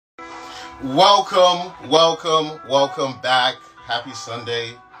Welcome back. Happy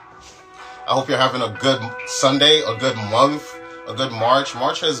Sunday. I hope you're having a good Sunday, a good month, a good March.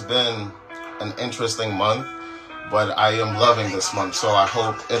 March has been an interesting month, but I am loving this month, so I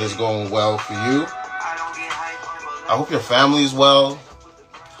hope it is going well for you. I hope your family is well.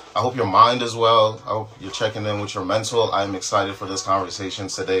 I hope your mind is well. I hope you're checking in with your mental. I'm excited for this conversation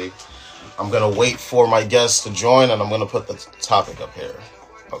today. I'm going to wait for my guests to join, and I'm going to put the topic up here.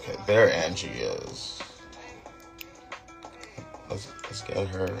 Okay, there Angie is. Let's get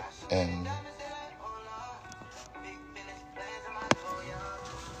her in.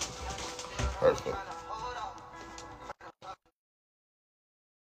 Perfect.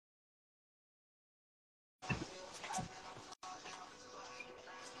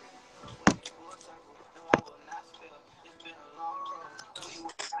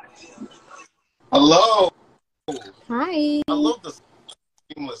 Hello. Hi. I love the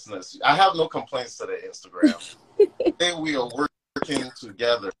seamlessness. I have no complaints today, Instagram. Today we are working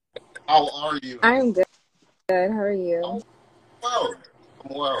together. How are you? I'm good. How are you? I'm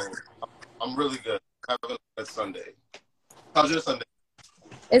well. I'm really good. Having a good Sunday. How's your Sunday?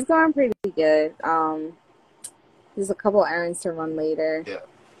 It's going pretty good. There's a couple errands to run later. Yeah.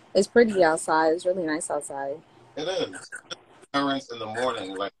 It's pretty outside. It's really nice outside. It is. Errands in the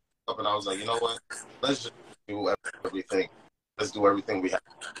morning, like up, and I was like, you know what? Let's just do everything. Let's do everything we have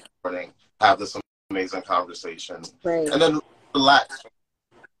in the morning. Have this amazing conversation, Right. and then relax.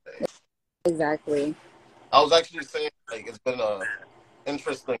 Exactly. I was actually saying, like, it's been a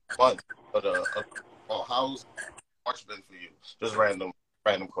interesting month, but well, how's March been for you? Just random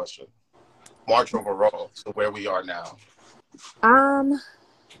question. March overall, so where we are now.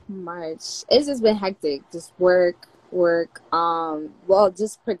 March. It's just been hectic. Just work. Well,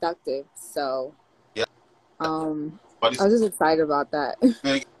 just productive. So, Yeah. I was just excited about that.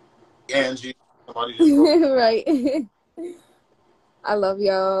 Big Angie, somebody just wrote. Right. I love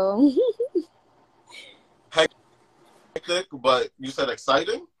y'all. Hectic, but you said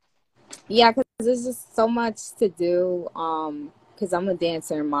exciting? Yeah, because there's just so much to do. Because I'm a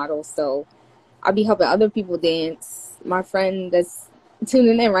dancer and model, so I'll be helping other people dance. My friend that's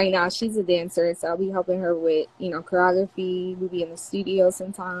tuning in right now, she's a dancer, so I'll be helping her with, choreography. We'll be in the studio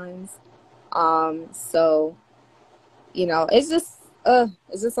sometimes. So, it's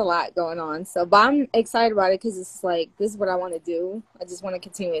just a lot going on. So, but I'm excited about it because it's like, this is what I want to do. I just want to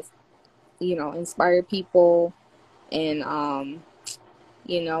continue to, inspire people and,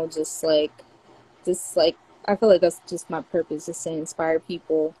 just like, I feel like that's just my purpose, just to inspire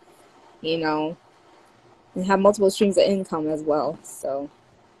people, and have multiple streams of income as well. So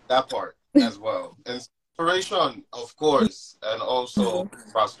That part as well. Inspiration, of course, and also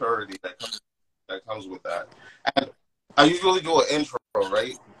prosperity that comes with that. And I usually do an intro,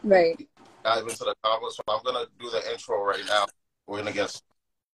 right? Right. Dive into the comments, so I'm gonna do the intro right now. We're gonna get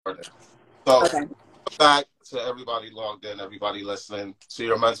started. So, Okay. back to everybody logged in, everybody listening to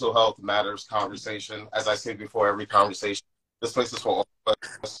your mental health matters conversation. As I said before, every conversation, this place is for all of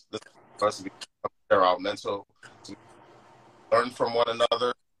us. This is for us to be our mental, to learn from one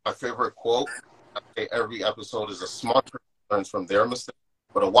another. My favorite quote, I say every episode is a smart person learns from their mistakes,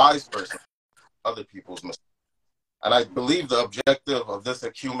 but a wise person other people's mistakes. And I believe the objective of this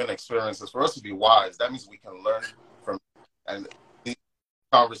human experience is for us to be wise. That means we can learn from, and these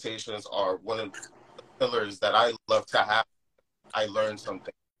conversations are one of the pillars that I love to have. I learned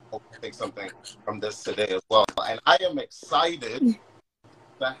something, hope to take something from this today as well. And I am excited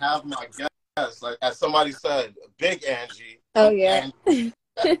to have my guest, like as somebody said, Big Angie. Oh, yeah.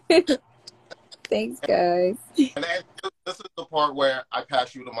 Thanks, guys. And this is the part where I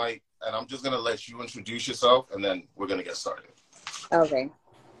pass you the mic, and I'm just going to let you introduce yourself, and then we're going to get started. Okay.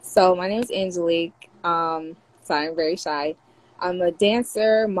 So my name is Angelique. So I'm very shy. I'm a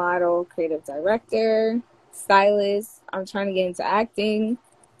dancer, model, creative director, stylist. I'm trying to get into acting.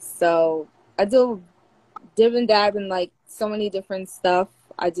 So I do dib and dab in like so many different stuff.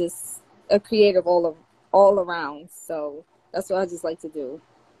 I just a creative all around. So that's what I just like to do.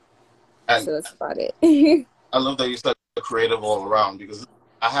 And so that's about it. I love that you said creative all around, because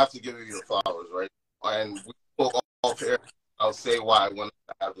I have to give you your flowers, right? And we spoke off here. I'll say why I wanted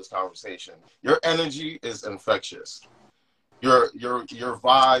to have this conversation. Your energy is infectious. Your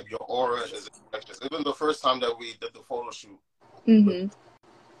vibe, your aura is infectious. Even the first time that we did the photo shoot,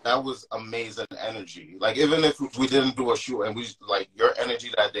 that was amazing energy. Like, even if we didn't do a shoot, and your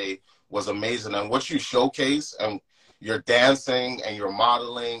energy that day was amazing. And what you showcase, and your dancing and your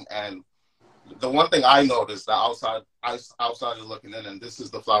modeling, and the one thing I noticed that outside of looking in, and this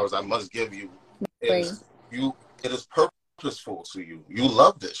is the flowers I must give you, is it is purposeful to you. You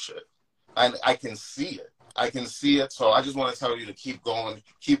love this shit. and I can see it. I can see it. So I just want to tell you to keep going,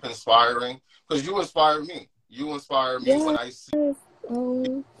 keep inspiring, because you inspire me. You inspire me when Yes. I see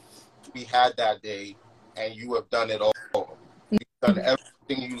Oh, we had that day, and you have done it all. You've done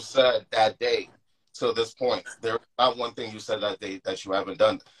everything you said that day to this point. There's not one thing you said that day that you haven't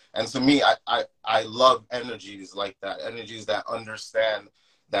done. And to me, I love energies like that, energies that understand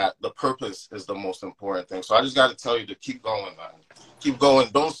that the purpose is the most important thing. So I just got to tell you to keep going, man. Keep going.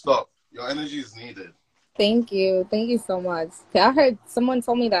 Don't stop. Your energy is needed. thank you. Thank you so much. I heard someone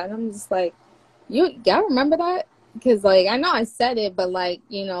told me that, and I'm just like, y'all remember that? Because, like, I know I said it, but, like,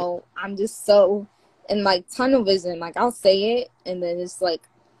 you know, I'm just so in, like, tunnel vision. Like, I'll say it, and then it's like,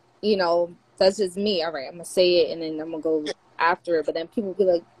 you know, that's just me. All right, I'm going to say it, and then I'm going to go after it. But then people be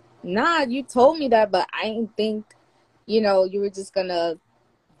like, nah, you told me that, but I didn't think, you know, you were just going to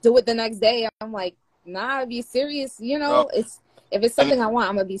do it the next day. I'm like, nah, be serious. You No, know, if it's and something I want,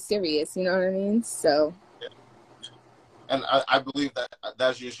 I'm going to be serious. You know what I mean? So. and I believe that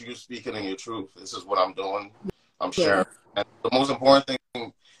that's just you speaking in your truth. This is what I'm doing. I'm Yeah. sharing. And the most important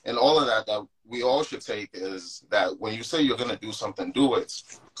thing in all of that that we all should take is that when you say you're going to do something, do it.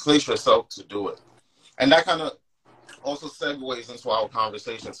 Place yourself to do it. And that kind of also segues into our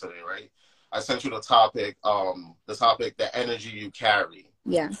conversation today, right? I sent you the topic, the energy you carry.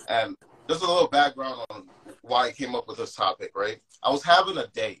 Yeah. And just a little background on why I came up with this topic, right? I was having a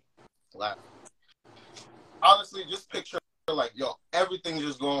day. Like, honestly, just picture like, yo, everything's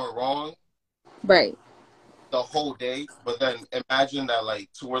just going wrong Right. the whole day. But then imagine that, like,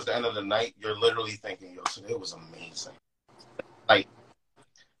 towards the end of the night, you're literally thinking, yo, today was amazing. Like,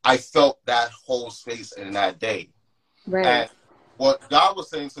 I felt that whole space in that day. Right. And what God was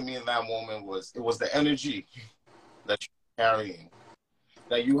saying to me in that moment was, it was the energy that you're carrying.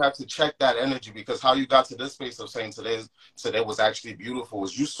 That you have to check that energy, because how you got to this space of saying today was actually beautiful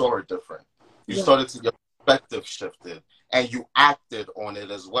is you saw it different. You Yeah. started to, your perspective shifted, and you acted on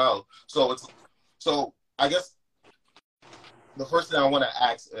it as well. So I guess the first thing I want to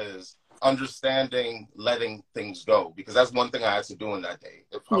ask is understanding letting things go, because that's one thing I had to do in that day.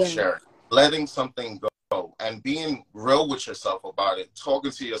 If I'm Yeah. sharing, letting something go and being real with yourself about it,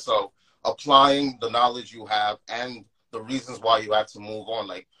 talking to yourself, applying the knowledge you have and the reasons why you have to move on.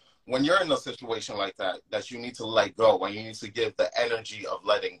 Like, when you're in a situation like that you need to let go and you need to give the energy of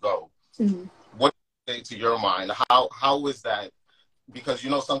letting go. Mm-hmm. What do you say to your mind? How is that? Because, you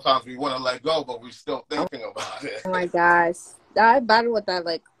know, sometimes we want to let go, but we're still thinking about it. Oh my gosh. I battle with that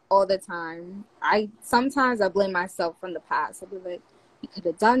like all the time. Sometimes I blame myself from the past. I'll be like, you could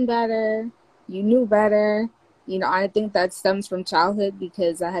have done better. You knew better. You know, I think that stems from childhood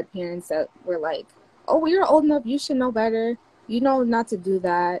because I had parents that were like, oh, well, you're old enough. You should know better. You know not to do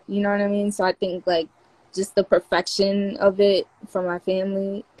that. You know what I mean? So I think like just the perfection of it from my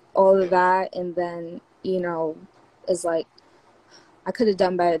family, all of Yeah. that. And then, you know, it's like, I could have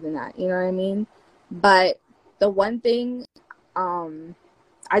done better than that. You know what I mean? But the one thing,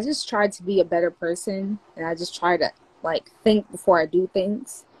 I just try to be a better person, and I just try to like think before I do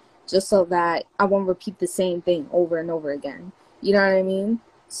things, just so that I won't repeat the same thing over and over again. You know what I mean?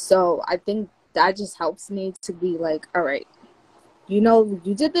 So I think that just helps me to be like, all right, you know,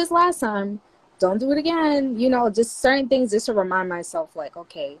 you did this last time, don't do it again. You know, just certain things just to remind myself, like,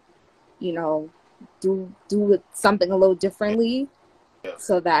 okay, you know, do it something a little differently Yeah.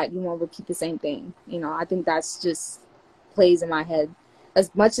 so that you won't repeat the same thing. You know, I think that's just plays in my head as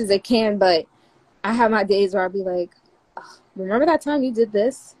much as it can, but I have my days where I'll be like, "Ugh, remember that time you did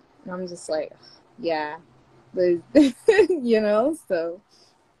this?" And I'm just like, yeah, but, you know, so.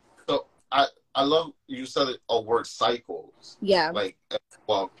 So I love you said it, a word cycles. Yeah. Like,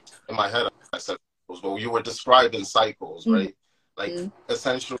 well, in my head I said cycles, but you were describing cycles, right? Like, Mm-hmm.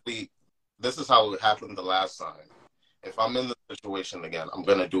 essentially, this is how it happened the last time. If I'm in the situation again, I'm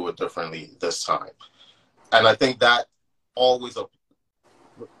gonna do it differently this time. And I think that always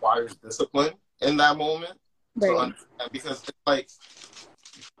requires discipline in that moment to Right. understand, because it's like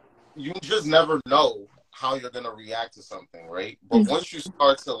you just never know how you're gonna react to something, right? But Mm-hmm. once you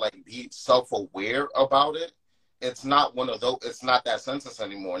start to like be self-aware about it, it's not one of those. It's not that sentence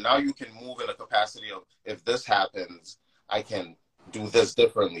anymore. Now you can move in a capacity of, if this happens, I can do this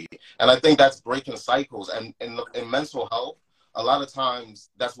differently. And I think that's breaking cycles. And in mental health, a lot of times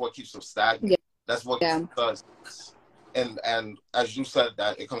that's what keeps us Yeah. stagnant. That's what Yeah. keeps us. And as you said,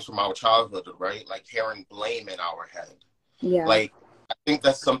 that it comes from our childhood, right? Like carrying blame in our head. Yeah. Like, I think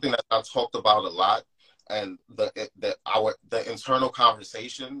that's something that's not talked about a lot, and the internal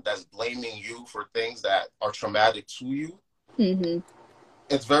conversation that's blaming you for things that are traumatic to you. Mm-hmm.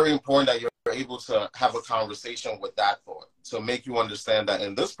 It's very important that you're able to have a conversation with that thought to make you understand that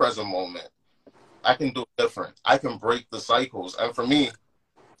in this present moment, I can do it different. I can break the cycles. And for me,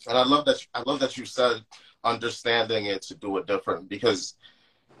 and I love that you said understanding it to do it different, because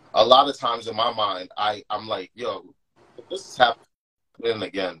a lot of times in my mind, I'm like, yo, if this is happening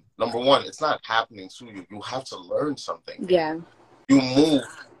again, number one, it's not happening to you. You have to learn something. Yeah. You move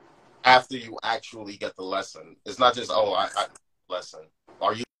after you actually get the lesson. It's not just, oh, I lesson.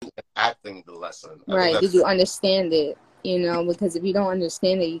 Are you acting the lesson? Right. Did you understand it? You know, because if you don't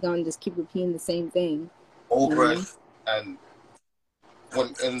understand it, you're going to just keep repeating the same thing. Over it. And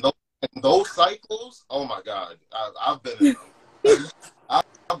when in those cycles, oh my God, I've been in them.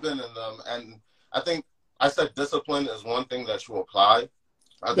 I've been in them. And I think I said discipline is one thing that you apply.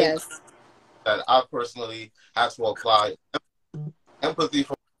 I think that I personally had to apply empathy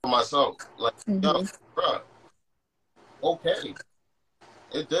for myself. Like, yo, bruh, okay,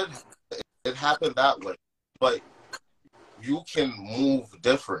 it happened that way, but you can move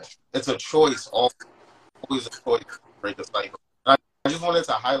different. It's a choice, always a choice to break a cycle. And I just wanted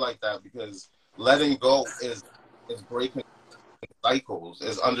to highlight that, because letting go is breaking cycles,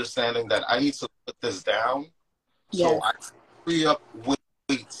 is understanding that I need to put this down so I free up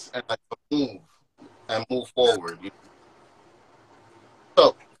weights and I can move forward.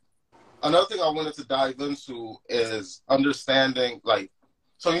 So another thing I wanted to dive into is understanding, like,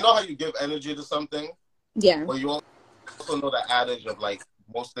 so you know how you give energy to something? Yeah. But you also know the adage of, like,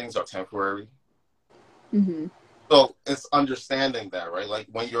 most things are temporary. So it's understanding that, right? Like,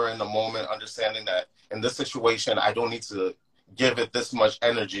 when you're in the moment, understanding that in this situation, I don't need to give it this much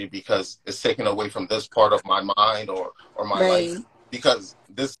energy because it's taken away from this part of my mind or my life, because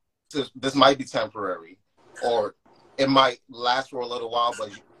this might be temporary, or it might last for a little while, but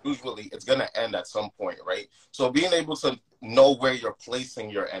usually it's going to end at some point, right? So being able to know where you're placing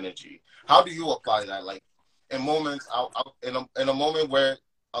your energy. How do you apply that? Like, in moments, in a moment where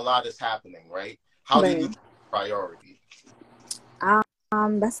a lot is happening, right? How do you priority?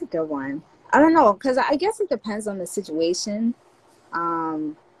 That's a good one. I don't know, because I guess it depends on the situation.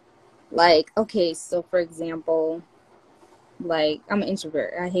 Like, okay, so for example, like, I'm an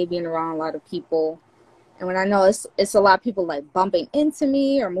introvert. I hate being around a lot of people. And when I know it's a lot of people, like, bumping into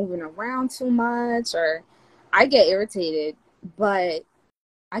me or moving around too much, or I get irritated, but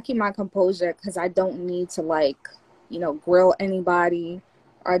I keep my composure because I don't need to, like, you know, grill anybody,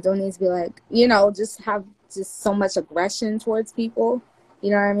 or I don't need to be like, you know, just have just so much aggression towards people.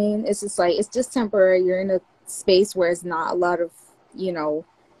 You know what I mean? It's just like, it's just temporary. You're in a space where it's not a lot of, you know,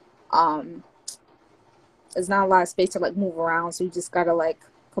 there's not a lot of space to, like, move around. So you just gotta, like,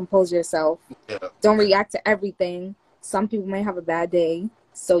 compose yourself. Yeah. Don't react to everything. Some people may have a bad day,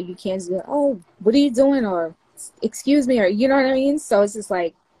 so you can't just be like, oh, what are you doing? Or excuse me, or, you know what I mean? So it's just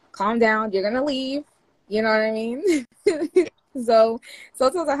like, calm down. You're gonna leave. You know what I mean? So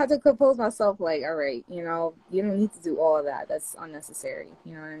sometimes I have to compose myself, like, all right, you know, you don't need to do all of that. That's unnecessary.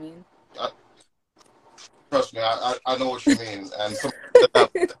 You know what I mean? Trust me, I know what you mean. And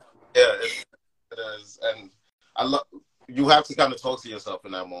it is. And you have to kind of talk to yourself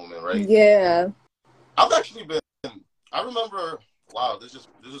in that moment, right? Yeah. I've actually been, I remember, wow, this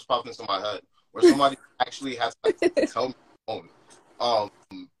just popped into my head, where somebody actually has to tell me,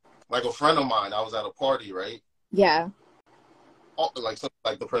 like a friend of mine, I was at a party, right? Yeah.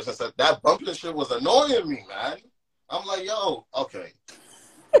 Like the person said, that bumping shit was annoying me, man. I'm like, yo, okay.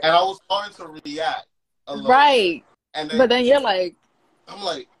 And I was starting to react a little bit. And but then you're like, I'm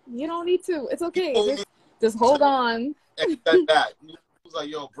like, you don't need to. It's okay. Just hold on. And that. He was like,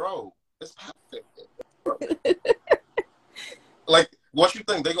 yo, bro, it's perfect. Like, what you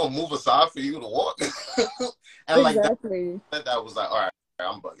think? They gonna move aside for you to walk? And exactly. That was like, all right,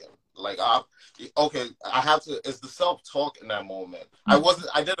 I'm bugging. Like, okay, I have to. It's the self-talk in that moment. I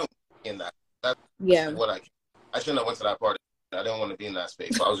didn't in that. That's what I shouldn't have went to that party. I didn't want to be in that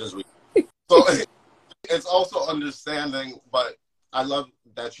space. So I was just so it's also understanding, but I love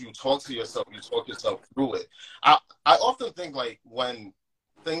that you talk to yourself. You talk yourself through it. I often think, like, when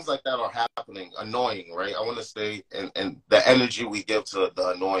things like that are happening, annoying, right? I want to stay in the energy we give to the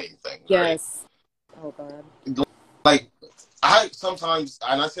annoying thing. Yes. Right? Oh God. Like, I sometimes,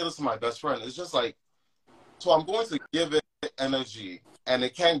 and I say this to my best friend, it's just like, so I'm going to give it energy, and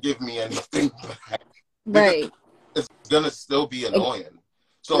it can't give me anything back. Right. It's gonna still be annoying.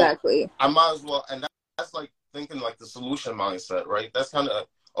 So exactly. I might as well, and that's like thinking like the solution mindset, right? That's kind of,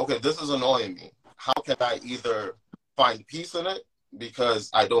 okay, this is annoying me. How can I either find peace in it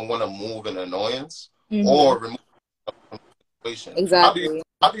because I don't want to move in annoyance, or remove it from the situation? Exactly.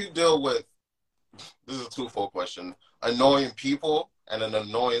 How do you deal with, this is a twofold question, annoying people and an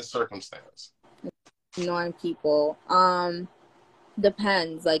annoying circumstance? Annoying people.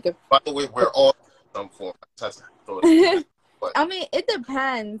 Depends. Like if. By the way, we're all in some form. But I mean, it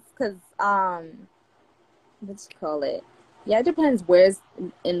depends, cause what you call it? Yeah, it depends where's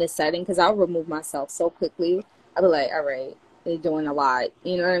in the setting, because I'll remove myself so quickly. I'll be like, all right, they're doing a lot.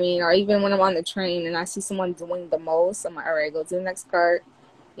 You know what I mean? Or even when I'm on the train and I see someone doing the most, I'm like, all right, go to the next cart,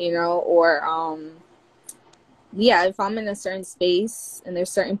 you know? Or, yeah, if I'm in a certain space and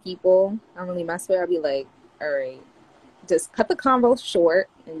there's certain people I don't really mess with, I'll be like, all right, just cut the convo short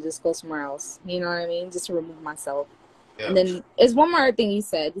and just go somewhere else. You know what I mean? Just to remove myself. yeah. And then there's one more thing you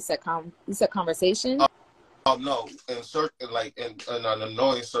said. You said conversation. Oh no, in an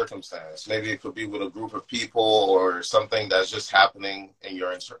annoying circumstance. Maybe it could be with a group of people or something that's just happening in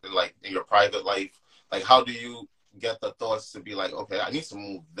your in your private life. Like, how do you get the thoughts to be like, okay, I need to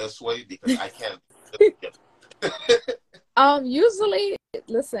move this way because I can't. Usually,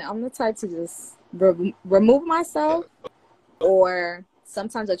 listen, I'm the type to just remove myself, or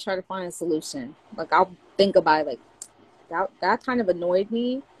sometimes I try to find a solution. Like, I'll think about it, like that kind of annoyed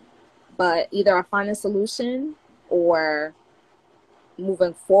me. But either I find a solution, or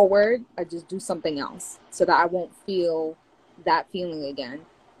moving forward, I just do something else so that I won't feel that feeling again.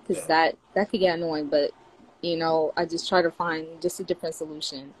 Because that could get annoying. But, you know, I just try to find just a different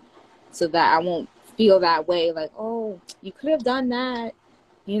solution so that I won't feel that way. Like, oh, you could have done that.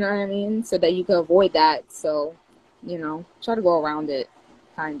 You know what I mean? So that you can avoid that. So, you know, try to go around it,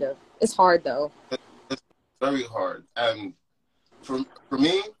 kind of. It's hard, though. It's very hard. And for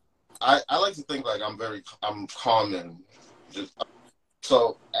me, I like to think like I'm calm and just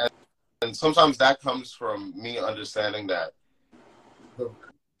so and sometimes that comes from me understanding that the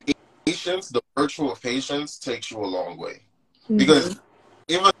patience, the virtue of patience takes you a long way. Mm-hmm. Because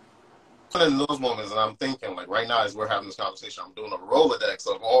even in those moments, and I'm thinking like right now as we're having this conversation, I'm doing a Rolodex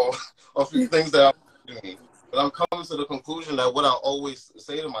of all of the things that I'm doing. But I'm coming to the conclusion that what I always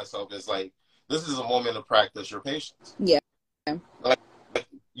say to myself is like, this is a moment to practice your patience. Yeah. Like,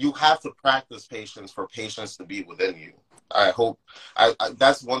 you have to practice patience for patience to be within you. I hope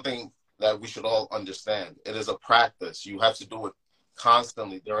that's one thing that we should all understand. It is a practice. You have to do it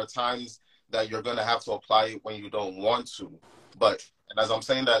constantly. There are times that you're going to have to apply it when you don't want to. But and as I'm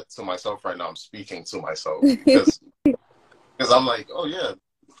saying that to myself right now, I'm speaking to myself because I'm like, oh yeah,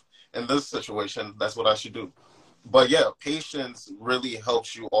 in this situation, that's what I should do. But yeah, patience really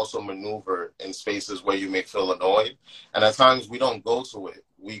helps you also maneuver in spaces where you may feel annoyed. And at times we don't go to it.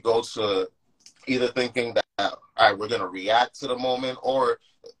 We go to either thinking that, all right, we're going to react to the moment, or,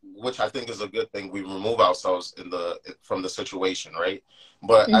 which I think is a good thing, we remove ourselves from the situation, right?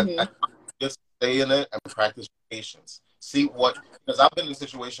 But I just stay in it and practice patience. See because I've been in a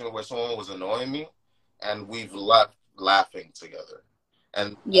situation where someone was annoying me and we've left laughing together.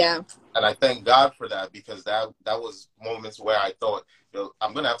 And I thank God for that, because that was moments where I thought,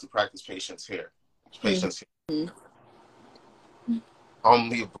 I'm gonna have to practice patience here. Patience here.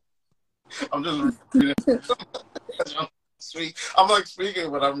 I'm just reading. I'm like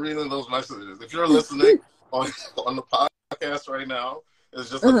speaking, but I'm reading those messages. If you're listening on the podcast right now, it's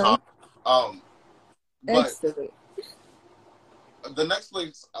just a comment. But the next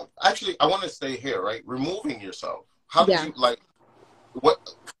place, actually, I want to stay here, right? Removing yourself. How did you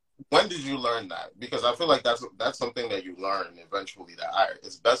when did you learn that? Because I feel like that's something that you learn eventually, that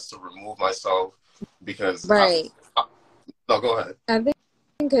it's best to remove myself because no, go ahead. I think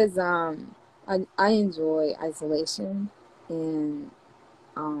because I enjoy isolation, and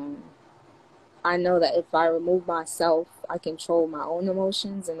I know that if I remove myself, I control my own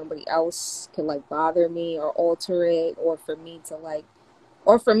emotions, and nobody else can like bother me or alter it, or for me to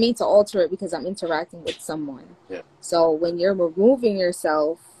alter it because I'm interacting with someone. Yeah. So when you're removing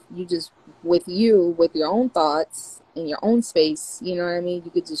yourself, you just with your own thoughts in your own space, you know what I mean? You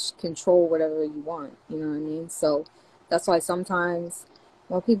could just control whatever you want, you know what I mean? So that's why sometimes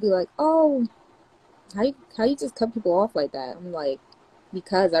when people be like, oh, how you just cut people off like that? I'm like,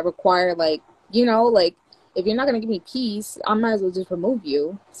 because I require like, you know, like if you're not going to give me peace, I might as well just remove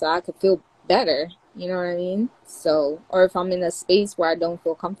you so I could feel better. You know what I mean? So, or if I'm in a space where I don't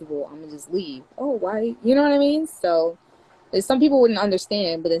feel comfortable, I'm gonna just leave. Oh, why? You know what I mean? So, some people wouldn't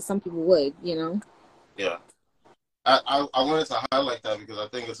understand, but then some people would, you know? Yeah. I wanted to highlight that because I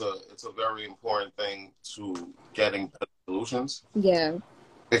think it's a very important thing to getting better solutions. Yeah.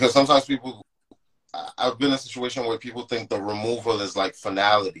 Because sometimes I've been in a situation where people think the removal is like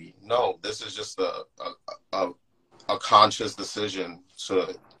finality. No, this is just a conscious decision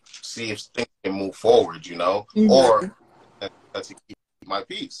to see if things can move forward, you know, or to keep my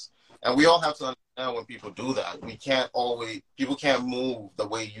peace. And we all have to when people do that. People can't move the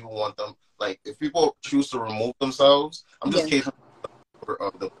way you want them. Like, if people choose to remove themselves, I'm just capable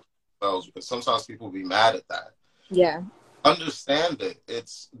of themselves, because sometimes people be mad at that. Yeah. Understand it.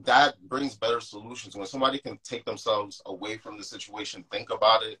 That brings better solutions. When somebody can take themselves away from the situation, think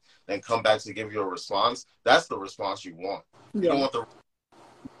about it, then come back to give you a response, that's the response you want. You don't want the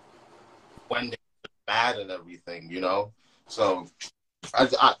when they're mad and everything, you know? So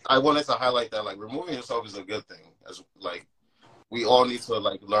I wanted to highlight that, like, removing yourself is a good thing. As like, we all need to,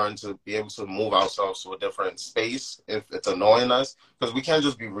 like, learn to be able to move ourselves to a different space if it's annoying us, because we can't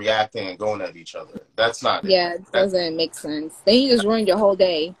just be reacting and going at each other. That's not it. Yeah, it doesn't make sense. Then you just ruined your whole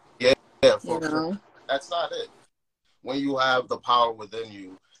day. Yeah, for sure. That's not it. When you have the power within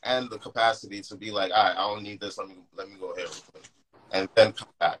you and the capacity to be like, all right, I don't need this, let me go here with it, and then come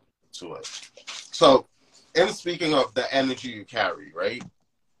back to it. So, in speaking of the energy you carry, right?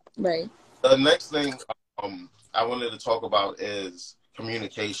 Right. The next thing I wanted to talk about is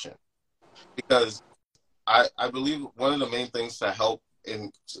communication, because I believe one of the main things to help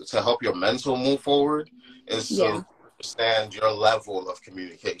your mental move forward is to understand your level of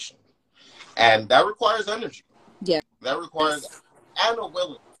communication, and that requires energy. Yeah, that requires and a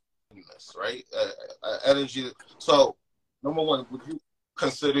willingness, right? Energy. So, number one, would you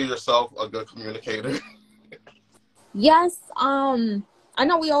consider yourself a good communicator? Yes. I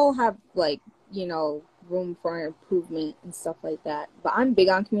know we all have, like, you know, room for improvement and stuff like that. But I'm big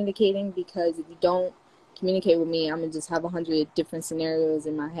on communicating, because if you don't communicate with me, I'm gonna just have 100 different scenarios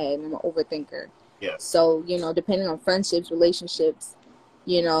in my head, and I'm an overthinker. Yeah. So, you know, depending on friendships, relationships,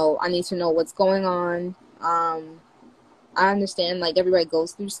 you know, I need to know what's going on. I understand, like, everybody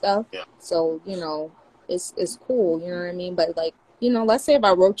goes through stuff. Yeah. So, you know, it's cool, you know what I mean? But, like, you know, let's say if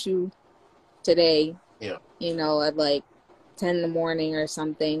I wrote you today, you know, at like 10 in the morning or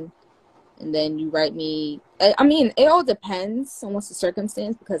something, and then you write me, I mean, it all depends on what's the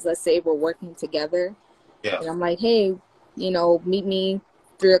circumstance, because let's say we're working together, and I'm like, hey, you know, meet me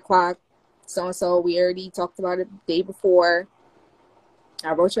 3 o'clock, so-and-so, we already talked about it the day before,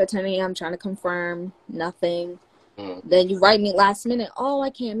 I wrote you at 10 a.m. trying to confirm, nothing. Then you write me last minute, oh, I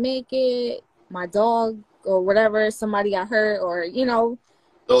can't make it, my dog or whatever, somebody got hurt, or, you know,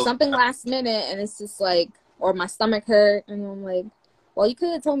 something last minute, and it's just like, or my stomach hurt, and I'm like, well, you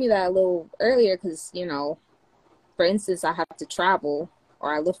could have told me that a little earlier, because, you know, for instance, I have to travel,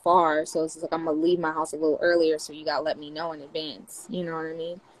 or I live far, so it's like I'm gonna leave my house a little earlier, so you gotta let me know in advance, you know what I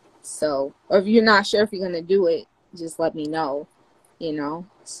mean? So, or if you're not sure if you're gonna do it, just let me know, you know?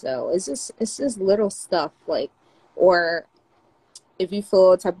 So it's just little stuff, like, or if you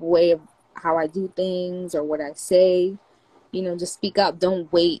feel a type of way of how I do things or what I say, you know, just speak up.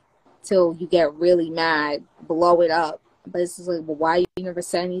 Don't wait till you get really mad, blow it up. But it's just like, well, why you never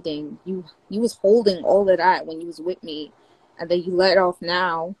said anything? You was holding all of that when you was with me, and then you let it off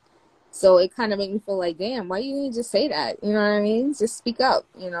now. So it kind of made me feel like, damn, why you didn't just say that? You know what I mean? Just speak up,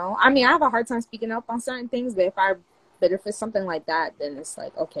 you know? I mean, I have a hard time speaking up on certain things, but if it's something like that, then it's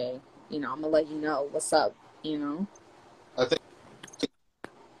like, okay, you know, I'm gonna let you know what's up, you know? I think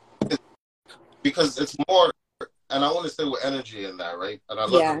because it's more, and I want to stay with energy in that, right? And I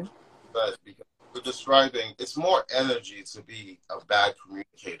love that, because we're describing, it's more energy to be a bad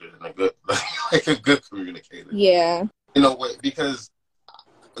communicator than a good, like a good communicator. Yeah. You know, because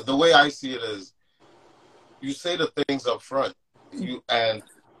the way I see it is, you say the things up front, and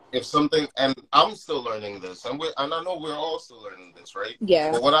if something, and I'm still learning this, and I know we're all still learning this, right?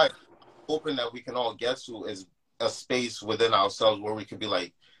 Yeah. But what I'm hoping that we can all get to is a space within ourselves where we could be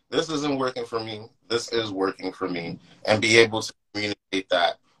like, this isn't working for me, this is working for me, and be able to communicate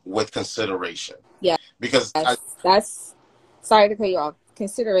that with consideration. Yeah. Because that's sorry to cut you off.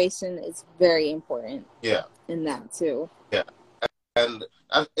 Consideration is very important. Yeah. In that too. Yeah. And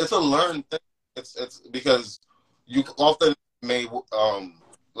it's a learned thing. It's because you often may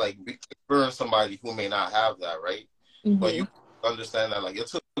like experience somebody who may not have that, right? Mm-hmm. But you understand that, like, it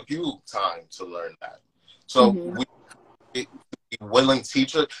took you time to learn that. So we be a willing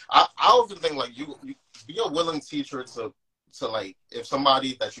teacher. I often think, like, you be a willing teacher to like, if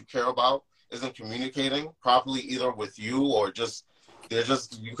somebody that you care about isn't communicating properly, either with you or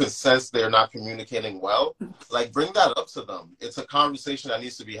you can sense they're not communicating well, like, bring that up to them. It's a conversation that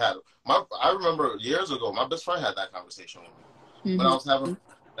needs to be had. I remember years ago, my best friend had that conversation with me when I was having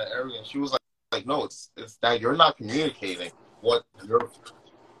that area, and she was like, no, it's that you're not communicating what your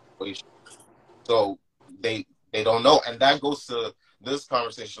situation. So they don't know, and that goes to this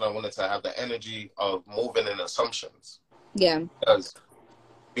conversation. I wanted to have the energy of moving in assumptions. Yeah, because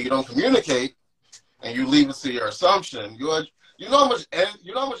if you don't communicate and you leave it to your assumption, you know how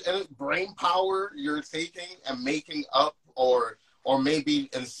much brain power you're taking and making up or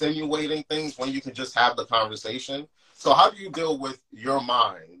maybe insinuating things when you can just have the conversation. So how do you deal with your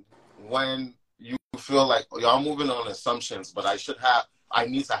mind when you feel like, oh, y'all moving on assumptions, but I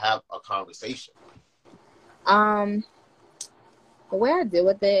need to have a conversation? The way I deal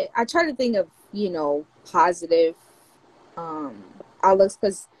with it, I try to think of, positive outlooks,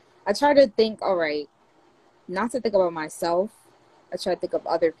 because I try to think, all right, not to think about myself. I try to think of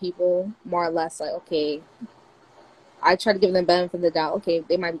other people more or less, like, okay, I try to give them benefit of the doubt. Okay,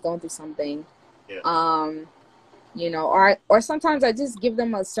 they might be going through something. Yeah. Or sometimes I just give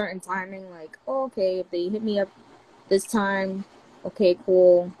them a certain timing, like, oh, okay, if they hit me up this time, okay,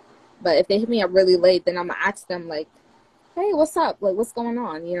 cool. But if they hit me up really late, then I'm gonna ask them, like, hey, what's up? Like, what's going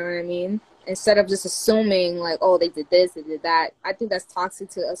on? You know what I mean? Instead of just assuming, like, oh, they did this, they did that. I think that's toxic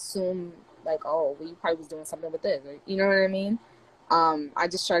to assume, like, oh, well, you probably was doing something with this. Or, you know what I mean? I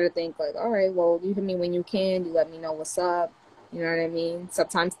just try to think, like, all right, well, you hit me when you can. You let me know what's up. You know what I mean?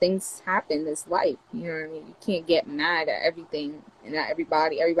 Sometimes things happen. It's life. You know what I mean? You can't get mad at everything and at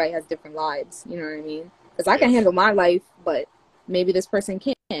everybody. Everybody has different lives. You know what I mean? Because I can handle my life, but maybe this person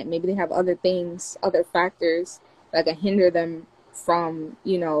can't. Maybe they have other things, other factors that can hinder them from,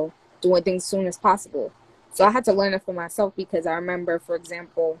 doing things as soon as possible. So I had to learn it for myself, because I remember, for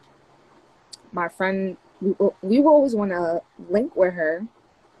example, my friend, we will always want to link with her.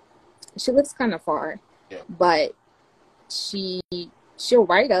 She lives kind of far, but she'll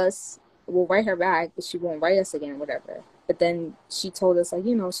write us. We'll write her back, but she won't write us again, whatever. But then she told us, like,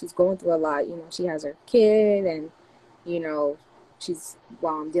 she's going through a lot. She has her kid, and she's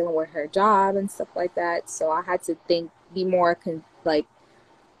dealing with her job and stuff like that. So I had to be more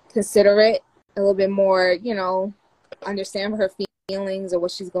considerate, a little bit more, understand her feelings or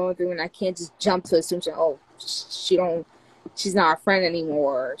what she's going through, and I can't just jump to assumption, oh, she's not our friend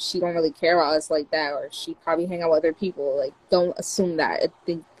anymore, or she don't really care about us like that, or she probably hang out with other people. Like, don't assume that. I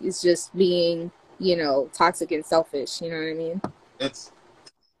think it's just being, toxic and selfish. You know what I mean?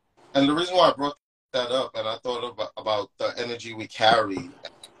 And the reason why I brought that up, and I thought about the energy we carry,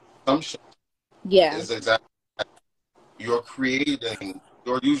 assumption, is exactly you're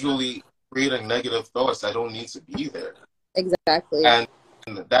usually creating negative thoughts that don't need to be there. Exactly. And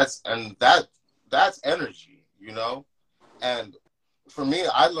that's energy, And for me,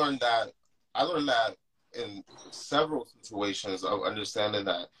 I learned that in several situations of understanding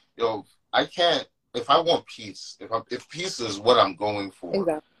that, I can't, if I want peace, if peace is what I'm going for,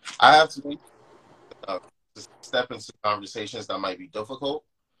 exactly, I have to step into conversations that might be difficult,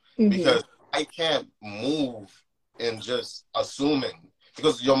 because I can't move in just assuming,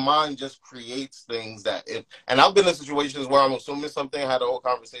 because your mind just creates things and I've been in situations where I'm assuming something, had a whole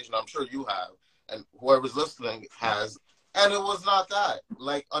conversation, I'm sure you have, and whoever's listening has, and it was not that,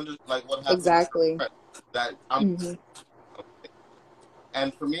 like what happened exactly that I'm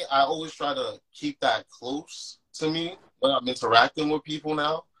and for me, I always try to keep that close to me when I'm interacting with people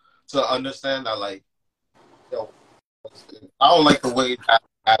now, to understand that, like, I don't like the way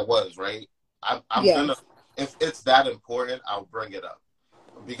that was, right? I'm gonna, if it's that important, I'll bring it up,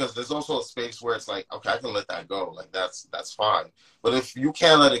 because there's also a space where it's like, okay, I can let that go, like that's fine. But if you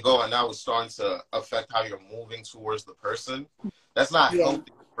can't let it go, and now it's starting to affect how you're moving towards the person, that's not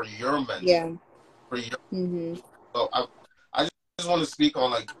healthy for your mental, for your. So I just want to speak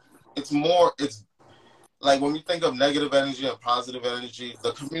on, like, it's like when we think of negative energy and positive energy,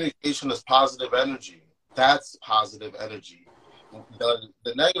 the communication is positive energy. That's positive energy.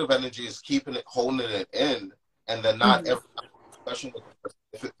 The negative energy is holding it in, and then not every discussion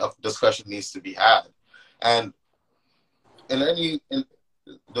discussion needs to be had. And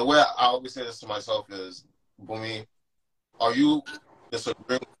the way I always say this to myself is, Bumi, are you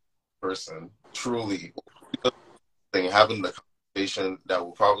disagreeing with the person truly, having the conversation that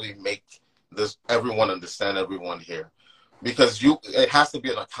will probably make everyone understand everyone here, because it has to be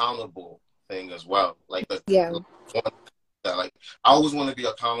an accountable thing as well. Like like I always want to be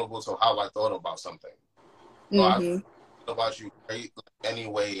accountable to how I thought about something. So I thought about you great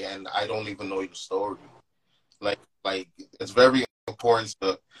anyway, and I don't even know your story. Like it's very important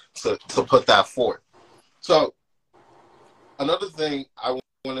to put that forth. So another thing I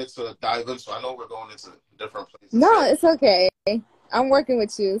wanted to dive into, I know we're going into different places. No, it's okay. I'm working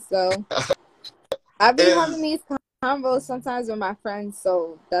with you, so I've been having these convos sometimes with my friends,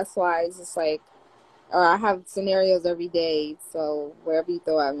 so that's why it's just like, or I have scenarios every day, so wherever you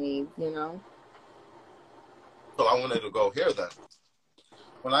throw at me, So I wanted to go here then.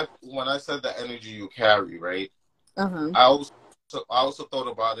 When I said the energy you carry, right? I also thought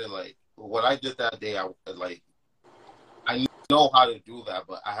about it, like what I did that day. I I know how to do that,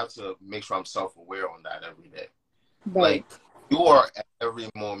 but I have to make sure I'm self-aware on that every day. Right. Like, you are at every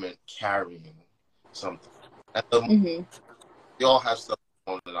moment carrying something. And we all have stuff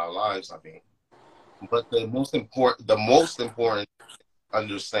going on in our lives, I mean. But the most important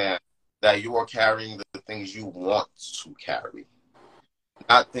understand that you are carrying the things you want to carry,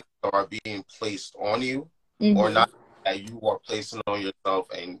 not things that are being placed on you, or not that you are placing on yourself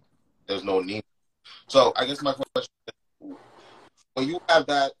and there's no need. So I guess my question is, when you have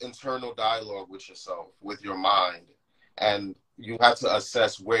that internal dialogue with yourself, with your mind, and you have to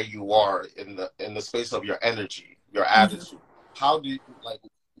assess where you are in the space of your energy, your attitude, how do you, like,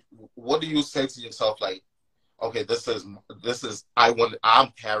 what do you say to yourself, like, okay,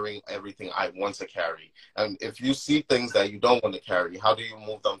 I'm carrying everything I want to carry. And if you see things that you don't want to carry, how do you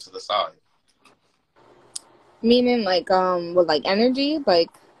move them to the side? Meaning, like, with, like, energy, like,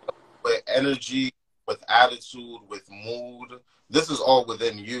 With energy, with attitude, with mood, this is all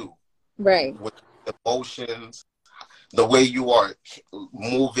within you. right. With emotions, the way you are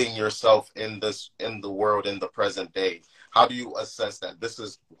moving yourself in the world, in the present day. How do you assess that? This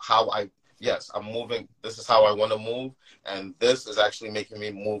is how I'm moving. This is how I want to move. And this is actually making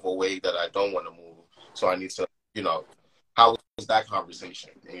me move away that I don't want to move. So I need to, how is that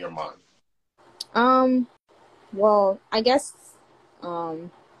conversation in your mind? Well, I guess,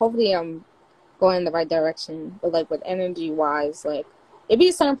 hopefully I'm going in the right direction. But, like, with energy-wise, like, it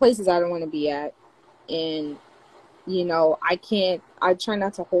be certain places I don't want to be at. And, I try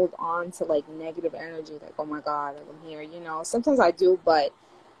not to hold on to, like, negative energy. Like, oh, my God, like, I'm here. Sometimes I do, but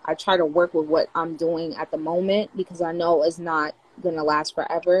I try to work with what I'm doing at the moment because I know it's not going to last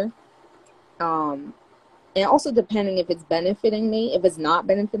forever. And also depending if it's benefiting me. If it's not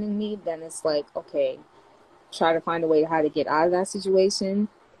benefiting me, then it's like, okay, try to find a way how to get out of that situation.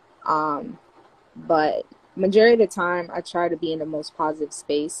 But majority of the time, I try to be in the most positive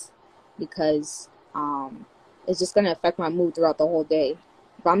space because it's just going to affect my mood throughout the whole day.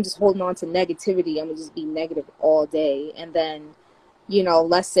 If I'm just holding on to negativity, I'm going to just be negative all day. And then,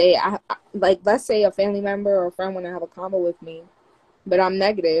 let's say a family member or a friend want to have a convo with me, but I'm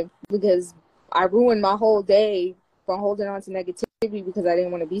negative because I ruined my whole day from holding on to negativity because I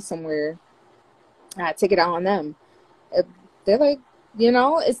didn't want to be somewhere. I take it out on them. They're like,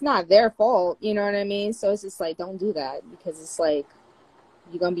 it's not their fault. You know what I mean? So it's just like, don't do that because it's like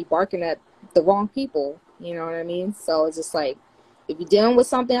you're going to be barking at the wrong people. You know what I mean? So it's just like, if you're dealing with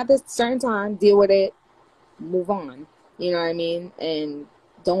something at this certain time, deal with it, move on. You know what I mean? And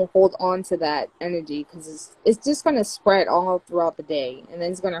don't hold on to that energy because it's just going to spread all throughout the day. And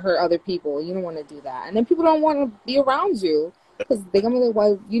then it's going to hurt other people. You don't want to do that. And then people don't want to be around you because they're going to be like,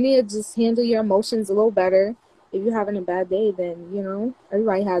 well, you need to just handle your emotions a little better. If you're having a bad day, then,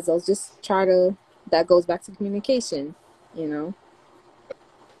 everybody has those. Just that goes back to communication,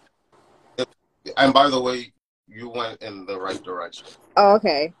 And by the way, you went in the right direction. Oh,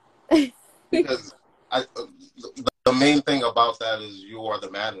 okay. Because the main thing about that is you are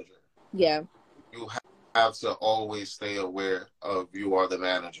the manager. Yeah. You have to always stay aware of you are the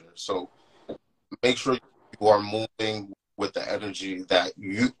manager. So make sure you are moving with the energy that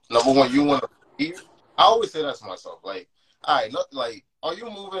number one, you want to receive. I always say that to myself. Like, all right, are you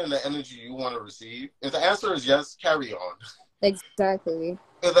moving in the energy you want to receive? If the answer is yes, carry on. Exactly.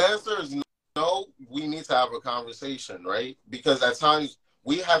 If the answer is no, we need to have a conversation, right? Because at times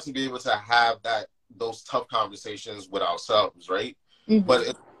we have to be able to have those tough conversations with ourselves, right? But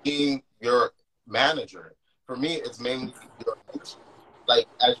it's being your manager. For me, it's mainly your coach. Like,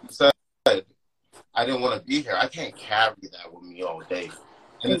 as you said, I didn't want to be here. I can't carry that with me all day.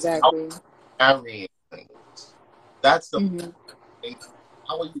 And exactly. It's carrying things. That's the thing.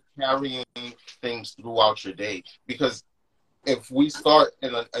 How are you carrying things throughout your day? Because if we start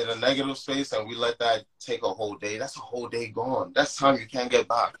in a negative space and we let that take a whole day, that's a whole day gone. That's time you can't get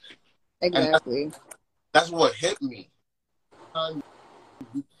back. Exactly. And that's what hit me. Time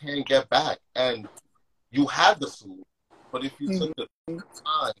you can't get back. And you had the solution. But if you took the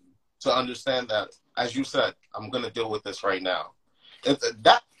time to understand that, as you said, I'm going to deal with this right now.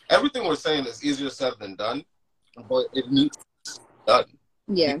 Everything we're saying is easier said than done, but it needs to be done.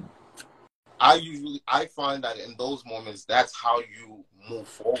 Yeah. I find that in those moments, that's how you move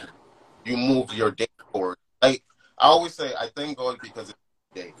forward. You move your day forward. Like I always say, I thank God because it's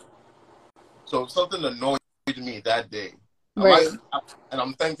a day. So if something annoyed me that day, right. and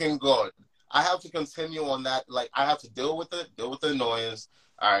I'm thanking God, I have to continue on that. Like I have to deal with the annoyance.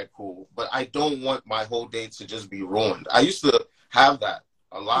 All right, cool. But I don't want my whole day to just be ruined. I used to have that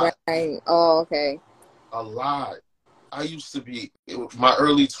a lot. Right. Oh, okay. A lot. I used to be in my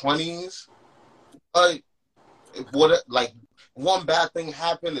early 20s. Like What, like, one bad thing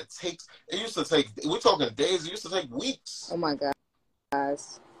happened, it used to take, we're talking days, it used to take weeks. Oh my gosh.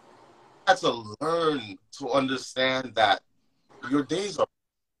 I had to learn to understand that your days are,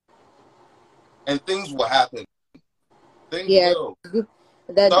 and things will happen. Things Yeah, will.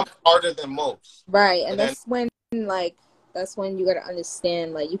 that Some harder than most. right, and And then, that's when you gotta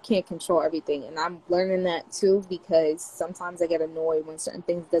understand, like, you can't control everything, and I'm learning that too, because sometimes I get annoyed when certain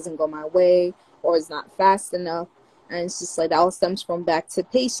things doesn't go my way or it's not fast enough, and it's just like that all stems from back to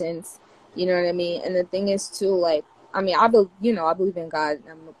patience. You know what I mean? And the thing is too, like, I mean, I believe in God.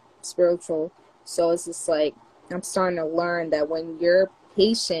 I'm spiritual, so it's just like I'm starting to learn that when you're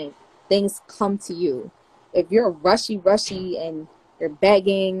patient, things come to you. If you're rushy, and you're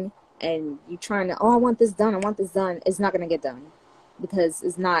begging and you're trying to, oh, I want this done, it's not going to get done because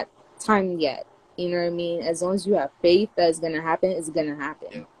it's not time yet. You know what I mean? As long as you have faith that it's going to happen, it's going to happen.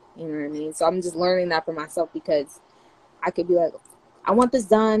 yeah. You know what I mean? So I'm just learning that for myself, because I could be like, I want this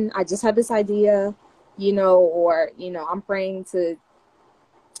done. I just had this idea, or, I'm praying to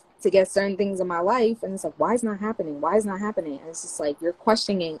get certain things in my life. And it's like, why is it not happening? Why is it not happening? And it's just like, you're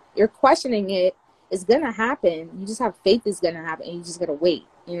questioning it. It's going to happen. You just have faith it's going to happen, and you just got to wait.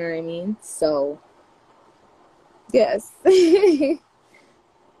 You know what I mean? So, yes. You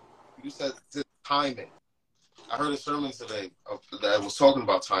said timing. I heard a sermon today that was talking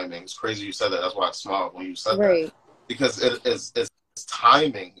about timing. It's crazy you said that. That's why I smiled when you said Right. that. Because it's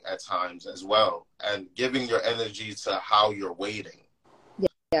timing at times as well, and giving your energy to how you're waiting.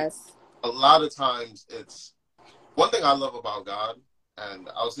 Yes. A lot of times, it's one thing I love about God, and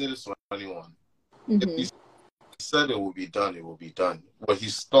I'll say this to anyone. If Mm-hmm. He said it will be done, it will be done. What He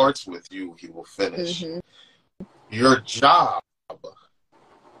starts with you, He will finish. Mm-hmm. Your job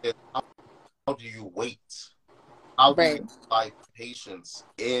is, how do you wait? How do you Right. apply patience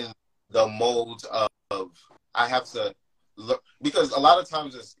in the mode of I have to look, because a lot of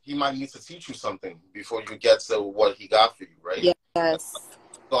times He might need to teach you something before you get to what He got for you, right? Yes.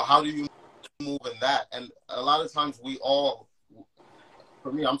 So how do you move in that? And a lot of times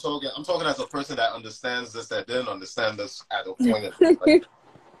for me, I'm talking as a person that understands this, that didn't understand this at a point of like,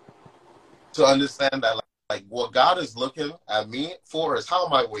 to understand that like what God is looking at me for is, how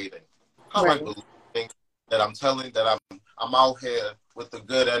am I waiting? How am I Right. believing that I'm out here with the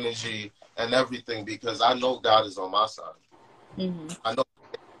good energy and everything, because I know God is on my side. Mm-hmm. I know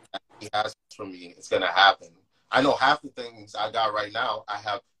that He has for me, it's gonna happen. I know half the things I got right now, I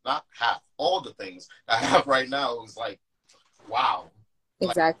have not half, all the things I have right now is like, wow.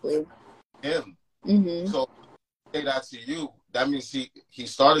 Exactly. Like Him. Mm-hmm. So say that to you, that means he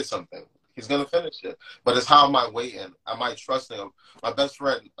started something. He's gonna finish it. But it's, how am I waiting? Am I trusting him? My best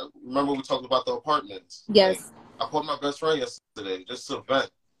friend, remember we talked about the apartments? Yes. Like, I called my best friend yesterday just to vent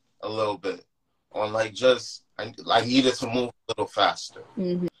a little bit on, like, just I needed to move a little faster.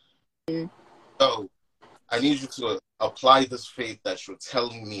 Mm-hmm. So I need you to apply this faith that you're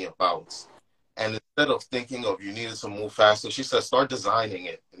telling me about. And instead of thinking of you needed to move faster, she said, start designing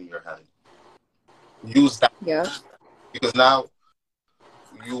it in your head. Use that. Yeah. Because now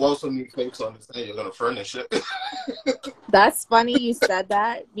you also need faith to understand you're going to furnish it. That's funny you said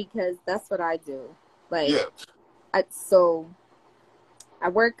that, because that's what I do. Like, Yeah. So I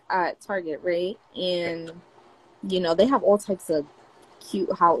work at Target, right? And, they have all types of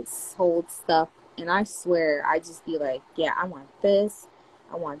cute household stuff. And I swear, I just be like, yeah, I want this.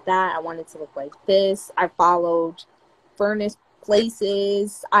 I want that. I want it to look like this. I followed furnished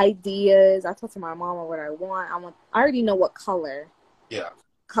places, ideas. I talked to my mama what I want. I already know what color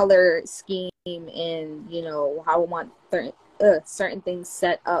scheme, and, how I want certain things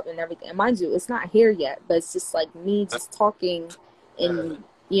set up and everything. And mind you, it's not here yet, but it's just like me just talking in,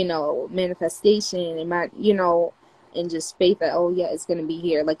 manifestation and and just faith that, oh yeah, it's gonna be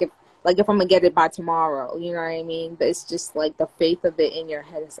here. Like if I'm gonna get it by tomorrow, you know what I mean? But it's just like the faith of it in your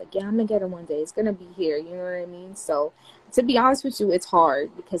head. It's like, yeah, I'm gonna get it one day. It's gonna be here. You know what I mean? So to be honest with you, it's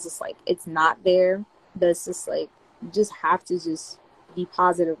hard, because it's like it's not there. But it's just like you just have to just be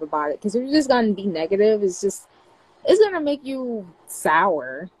positive about it. Because if you're just gonna be negative, it's gonna make you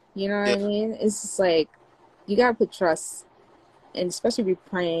sour. You know what I mean? It's just like you gotta put trust, and especially if you're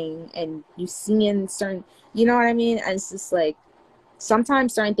praying and you seeing certain, you know what I mean? And it's just like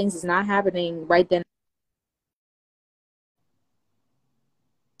sometimes certain things is not happening right then.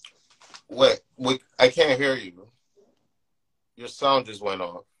 Wait, I can't hear you. Your sound just went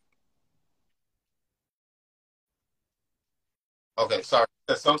off. Okay, sorry.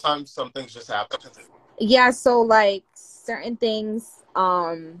 Sometimes some things just happen. Yeah, so like certain things,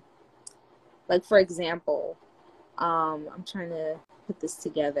 like for example, I'm trying to put this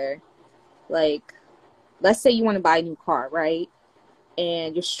together. Like, let's say you want to buy a new car, right?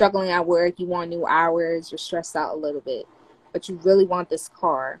 And you're struggling at work, you want new hours, you're stressed out a little bit, but you really want this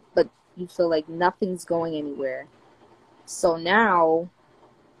car, but you feel like nothing's going anywhere. So now,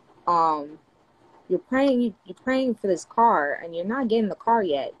 you're praying for this car, and you're not getting the car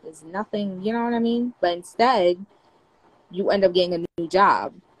yet. There's nothing, you know what I mean? But instead, you end up getting a new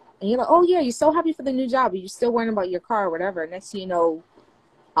job, and you're like, oh yeah, you're so happy for the new job, but you're still worrying about your car or whatever. Next thing you know,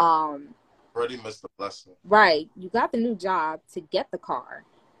 already missed the blessing. right, you got the new job to get the car.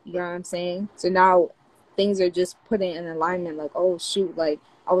 You know what I'm saying? So now things are just put in alignment. Like, oh shoot, like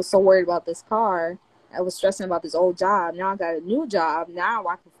I was so worried about this car, I was stressing about this old job. Now I got a new job. Now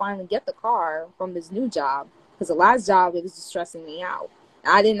I can finally get the car from this new job, because the last job, it was just stressing me out.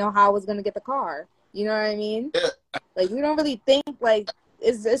 I didn't know how I was gonna get the car. You know what I mean? Yeah. Like, we don't really think, like,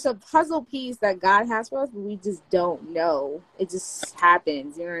 it's a puzzle piece that God has for us, but we just don't know. It just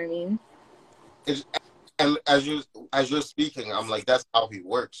happens. You know what I mean? And as you're speaking, I'm like, that's how he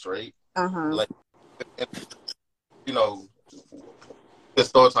works, right? Like, you know, his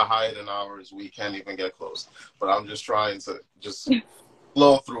thoughts are higher than ours. We can't even get close. But I'm just trying to just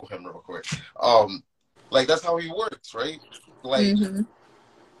flow through him real quick. Like, that's how he works, right? Like,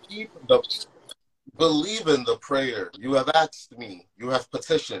 believe in the prayer. You have asked me. You have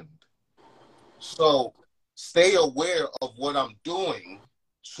petitioned. So stay aware of what I'm doing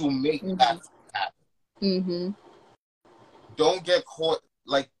to make that happen. Don't get caught.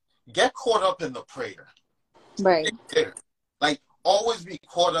 Like, get caught up in the prayer. Right. Like, always be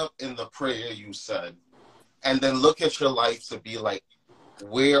caught up in the prayer you said, and then look at your life to be like,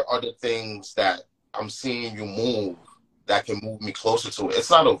 where are the things that I'm seeing you move that can move me closer to it?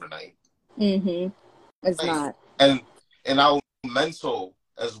 It's not overnight. It's not. And our mental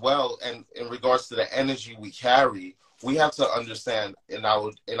as well, and in regards to the energy we carry, we have to understand in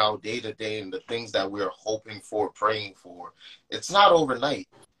our day-to-day and the things that we're hoping for, praying for, it's not overnight.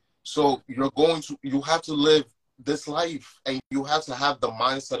 So you have to live this life, and you have to have the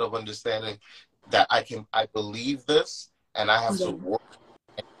mindset of understanding that I believe this, and I have to work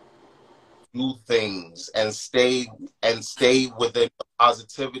and do things and stay within the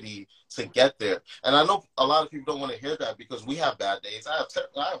positivity to get there. And I know a lot of people don't want to hear that, because we have bad days. I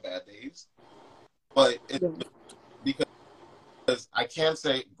have bad days, but because I can't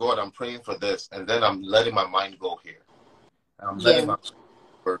say, God, I'm praying for this, and then I'm letting my mind go here. And I'm letting my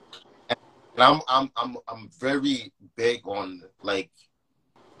work. And I'm very big on, like,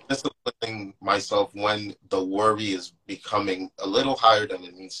 disciplining myself when the worry is becoming a little higher than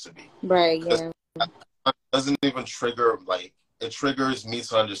it needs to be. Right. Yeah. It doesn't even trigger, like, it triggers me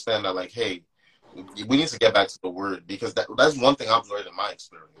to understand that, like, hey, we need to get back to the word, because that's one thing I've learned in my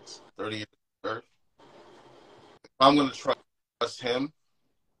experience. 30 years of earth. If I'm gonna trust him,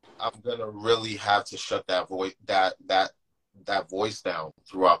 I'm gonna really have to shut that voice that voice down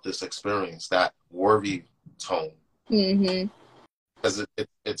throughout this experience, that worry tone, because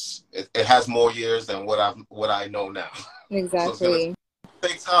it has more years than what I know now. Exactly. So it's gonna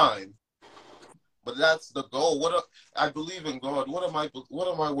take time, but that's the goal. I believe in God. What am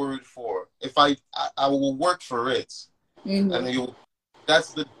I worried for? If I will work for it, and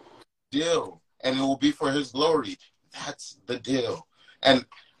that's the deal, and it will be for His glory. That's the deal, and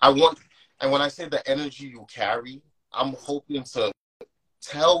when I say the energy you carry, I'm hoping to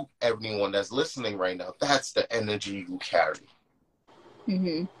tell everyone that's listening right now, that's the energy you carry.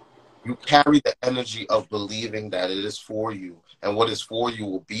 You carry the energy of believing that it is for you, and what is for you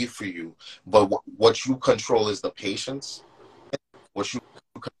will be for you. But what you control is the patience. What you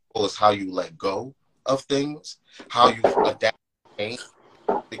control is how you let go of things, how you adapt to change.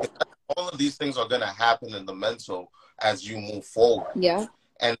 Because all of these things are going to happen in the mental as you move forward. Yeah.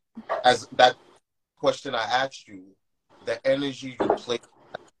 And as that question I asked you, the energy you place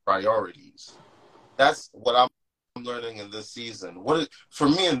priorities. That's what I'm learning in this season. For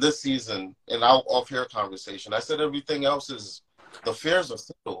me in this season, in our off-air conversation, I said everything else is, the fears are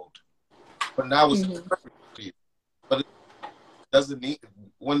settled, but now it's perfect for you. But it doesn't need,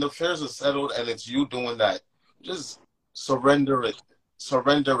 when the fears are settled and it's you doing that, just surrender it,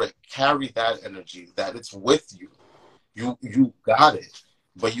 carry that energy, that it's with you. You got it,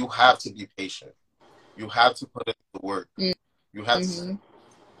 but you have to be patient. You have to put in the work. You have to.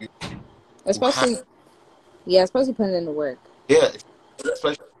 Especially putting in the work. Yeah,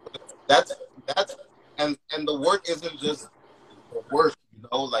 especially that's and the work isn't just the work.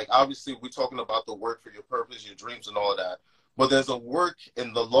 Like, obviously we're talking about the work for your purpose, your dreams, and all that. But there's a work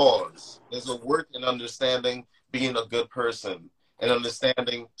in the laws. There's a work in understanding being a good person and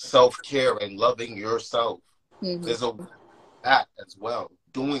understanding self-care and loving yourself. There's a that as well.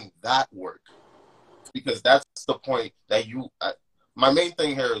 Doing that work. because that's the point that my main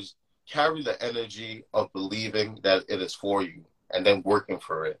thing here is carry the energy of believing that it is for you and then working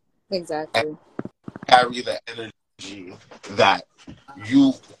for it. Exactly. And carry the energy that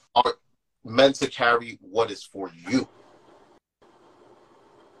you are meant to carry what is for you.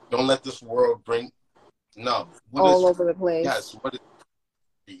 Don't let this world bring all over the place. Yes, what is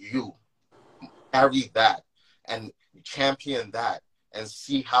for you? Carry that and champion that and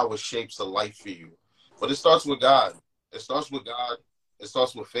see how it shapes a life for you. But it starts with God. It starts with God. It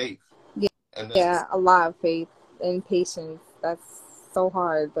starts with faith. Yeah, and yeah, a lot of faith and patience. That's so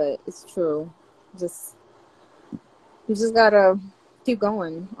hard, but it's true. You just gotta keep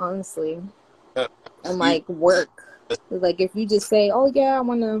going, honestly, and like work. Like if you just say, "Oh yeah, I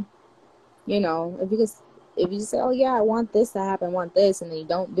wanna," if you just say, "Oh yeah, I want this to happen, I want this," and then you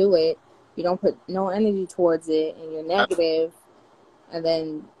don't do it, you don't put no energy towards it, and you're negative, and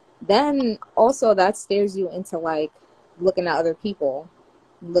then also that stares you into like looking at other people's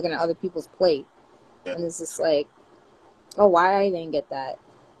plate, and it's just like, oh, why I didn't get that?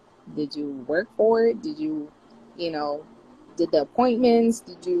 Did you work for it? Did you, did the appointments?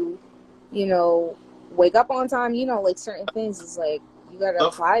 Did you, wake up on time? Like certain things is like, you got to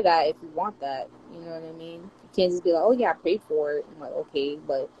apply that if you want that. You know what I mean? You can't just be like, oh yeah, I paid for it. I'm like, okay,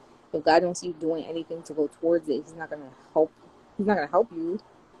 but if God don't see you doing anything to go towards it, he's not going to help. He's not going to help you.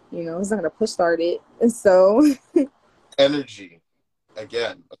 He's not going to push start it. And so. Energy.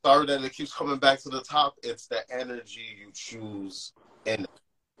 Again, sorry that it keeps coming back to the top. It's the energy you choose in it.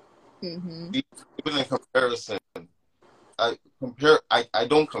 Mm-hmm. Even in comparison, I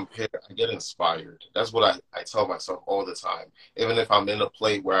don't compare. I get inspired. That's what I tell myself all the time. Even if I'm in a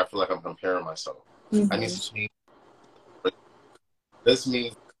plate where I feel like I'm comparing myself, Mm-hmm. I need to change. This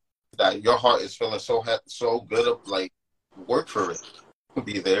means that your heart is feeling so good. Like work for it. You can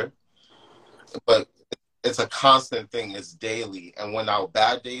be there, but it's a constant thing. It's daily, and when our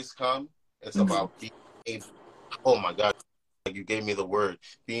bad days come, it's about being able. Oh my God, you gave me the word.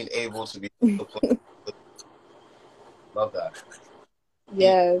 Being able to be able to play. Love that.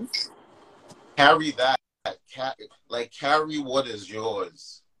 Yes. Carry that. Carry what is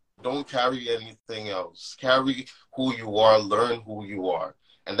yours. Don't carry anything else. Carry who you are. Learn who you are.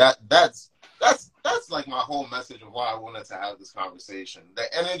 And that's like my whole message of why I wanted to have this conversation. The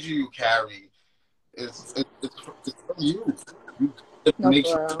energy you carry it's from you. You make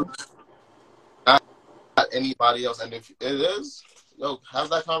sure not anybody else. And if it is, have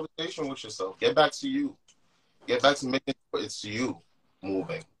that conversation with yourself. Get back to you. Get back to making sure it's you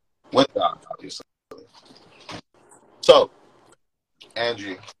moving with God, obviously. So,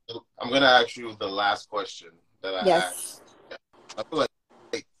 Angie, I'm going to ask you the last question that I asked. I feel like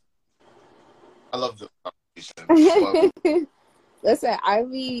I love the conversation. Listen, I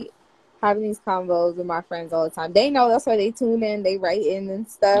be having these combos with my friends all the time. They know, that's why they tune in, they write in and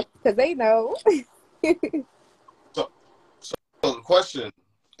stuff, because they know. So the question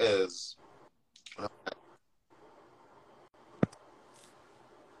is,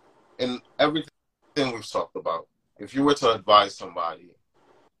 in everything we've talked about, if you were to advise somebody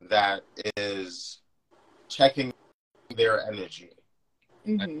that is checking their energy,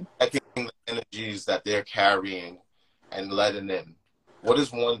 and checking the energies that they're carrying and letting in, what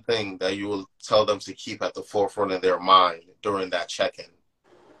is one thing that you will tell them to keep at the forefront of their mind during that check-in?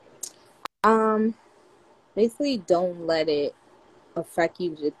 Basically, don't let it affect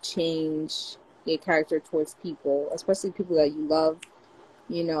you to change your character towards people, especially people that you love.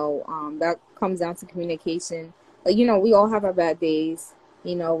 That comes down to communication. Like, we all have our bad days.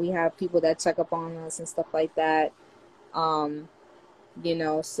 We have people that check up on us and stuff like that. So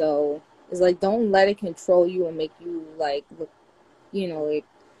it's like, don't let it control you and make you like look, like,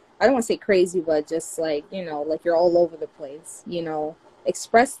 I don't want to say crazy, but just like, like you're all over the place.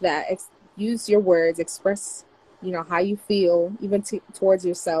 Express that. Use your words. Express, how you feel, even towards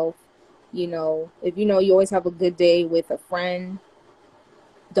yourself. If you always have a good day with a friend,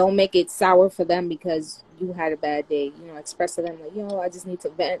 don't make it sour for them because you had a bad day. Express to them like, I just need to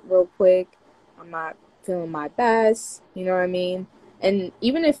vent real quick. I'm not feeling my best. You know what I mean? And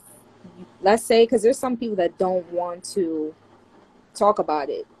even if, let's say, because there's some people that don't want to talk about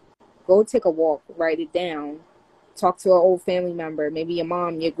it, go take a walk, write it down, talk to an old family member, maybe your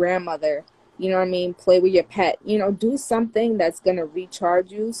mom, your grandmother, you know what I mean? Play with your pet, do something that's going to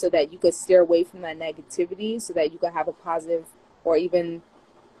recharge you so that you could steer away from that negativity, so that you could have a positive or even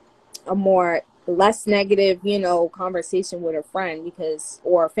a more less negative, conversation with a friend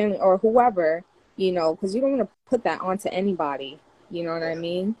or a family or whoever, because you don't want to put that onto anybody, you know what I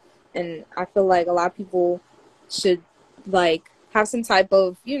mean? And I feel like a lot of people should like have some type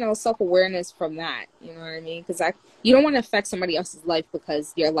of, you know, self-awareness from that. You know what I mean? Because you don't want to affect somebody else's life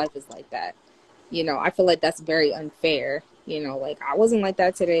because your life is like that. You know, I feel like that's very unfair. You know, like, I wasn't like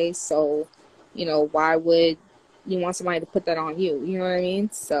that today, so, you know, why would you want somebody to put that on you? You know what I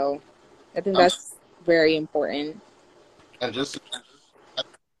mean? So I think that's very important. And just,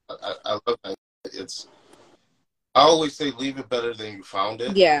 I love that. I always say, leave it better than you found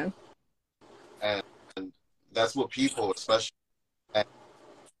it. Yeah. And that's what people, especially, and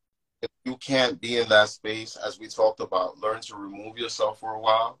if you can't be in that space, as we talked about, learn to remove yourself for a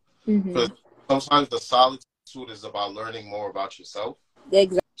while. Because sometimes the solitude is about learning more about yourself.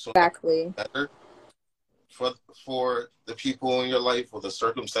 Exactly. So better for the people in your life or the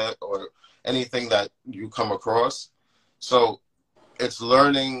circumstance or anything that you come across. So it's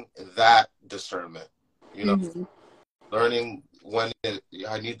learning that discernment, you know, learning when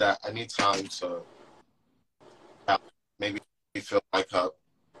I need time to maybe fill my cup.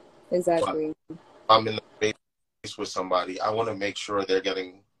 Exactly. But I'm in the space with somebody. I want to make sure they're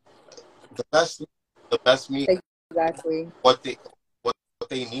getting the best me. Exactly. What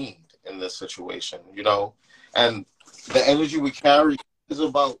they need in this situation, you know, and the energy we carry is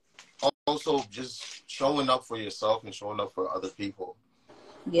about also just showing up for yourself and showing up for other people.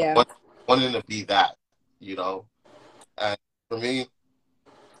 Yeah. Wanting to be that, you know, and for me,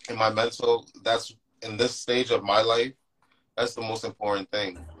 in my mental, that's in this stage of my life, that's the most important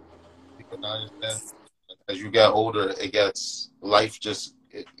thing. Because I understand as you get older, it gets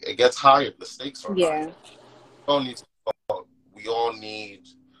higher. The stakes are higher. We all need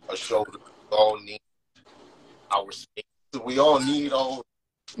a shoulder. We all need our space. We all need all.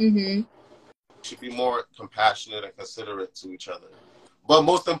 Should be more compassionate and considerate to each other. But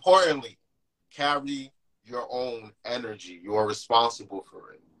most importantly, carry your own energy. You are responsible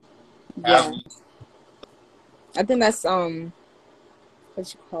for it. Yeah. I think that's what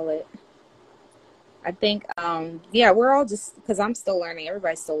you call it. I think yeah, we're all just, because I'm still learning.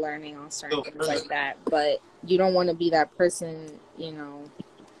 Everybody's still learning on certain things like that. But you don't want to be that person, you know,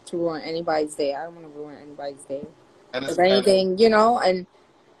 to ruin anybody's day. I don't want to ruin anybody's day. If anything, you know, and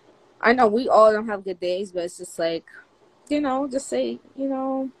I know we all don't have good days, but it's just like, you know, just say, you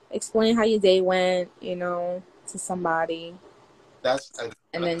know, explain how your day went, you know, to somebody.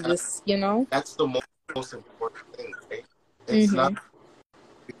 And then just, you know. That's the most important thing, right? It's not,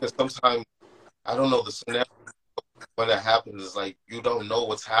 because sometimes, I don't know, the scenario when it happens is like, you don't know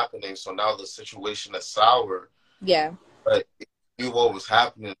what's happening, so now the situation is sour. Yeah. But if you knew what was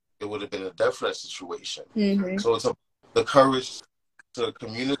happening, it would have been a different situation. So it's the courage to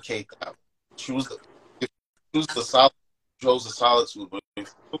communicate that. Choose the solitude, but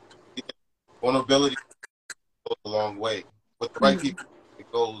vulnerability goes a long way. With the right people,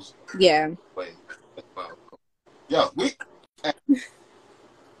 it goes way. Yeah,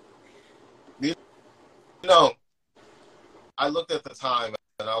 you know, I looked at the time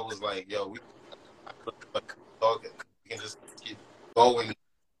and I was like, yo, we can just keep going on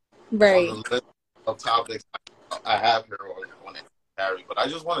the list of topics I have here on Harry. But I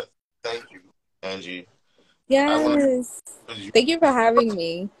just want to thank you, Angie. Yes. Thank you for having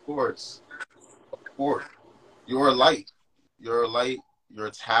me. Of course. You're a light. You're a light. You're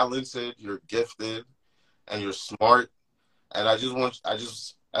talented. You're gifted, and you're smart. And I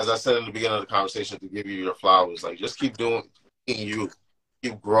just, as I said in the beginning of the conversation, to give you your flowers. Like, just keep doing you,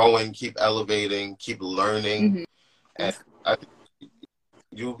 keep growing, keep elevating, keep learning, and I think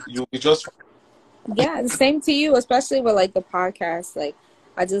you'll be just. Yeah, the same to you, especially with like the podcast. Like,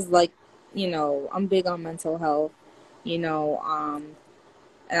 I just like, you know, I'm big on mental health, you know,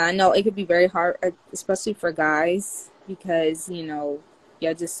 and I know it could be very hard, especially for guys, because, you know,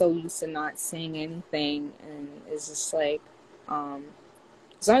 you're just so used to not saying anything, and it's just like,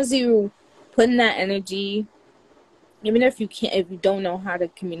 as long as you put in that energy, even if you don't know how to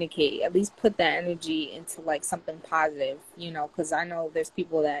communicate, at least put that energy into like something positive, you know, because I know there's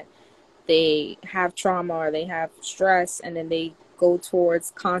people that they have trauma or they have stress, and then they go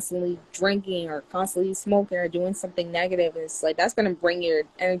towards constantly drinking or constantly smoking or doing something negative. It's like, that's going to bring your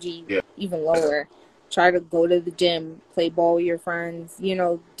energy even lower. Try to go to the gym, play ball with your friends, you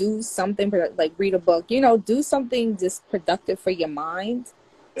know, do something like read a book, you know, do something just productive for your mind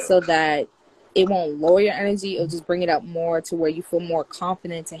so that it won't lower your energy. It'll just bring it up more to where you feel more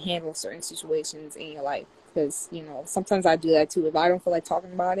confident to handle certain situations in your life. Because, you know, sometimes I do that too. If I don't feel like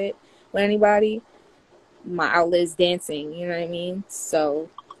talking about it with anybody, my outlet is dancing, you know what I mean? So,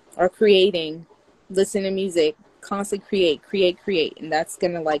 or creating, listen to music, constantly create, and that's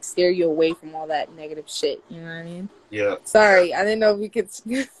gonna like steer you away from all that negative shit, you know what I mean? Yeah. Sorry, I didn't know if we could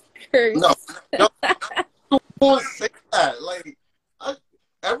curse. No, don't say that. Like,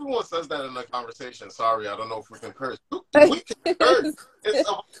 everyone says that in a conversation. Sorry, I don't know if we can curse. We can curse. It's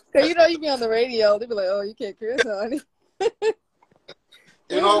Cause you know you be on the radio, they be like, "Oh, you can't curse, honey."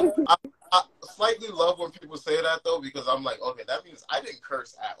 You know, I slightly love when people say that though, because I'm like, okay, that means I didn't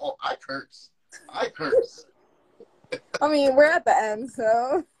curse at all. I curse. I mean, we're at the end,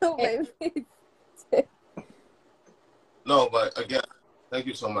 so maybe. No, but again, thank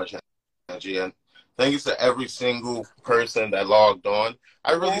you so much, Angie, and thank you to every single person that logged on.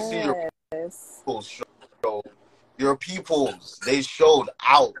 I really see your people show, your peoples. They showed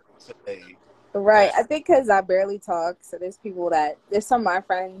out today. Right. I think because I barely talk, so there's some of my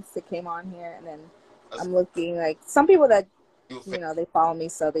friends that came on here, and then I'm looking like some people that, they follow me,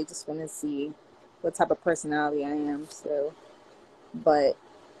 so they just want to see what type of personality I am. So, but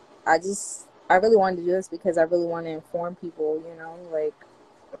I really wanted to do this because I really want to inform people, like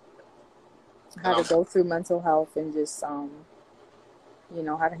how to go through mental health and just, how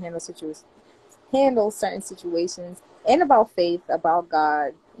to handle certain situations, and about faith, about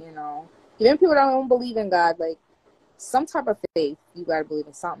God, Even people that don't believe in God, like some type of faith, you gotta believe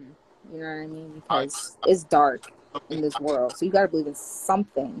in something. You know what I mean? Because it's dark in this world, so you gotta believe in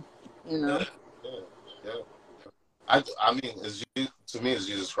something. Yeah. I mean, to me, it's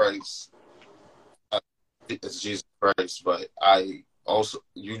Jesus Christ. It's Jesus Christ, but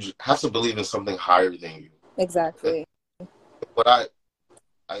you have to believe in something higher than you. Exactly. But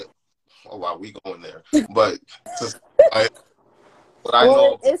oh wow, we going there. But I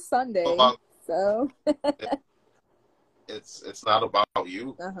know it's Sunday, so it's not about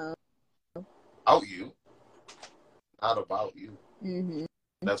you. About you, not about you. Mm-hmm.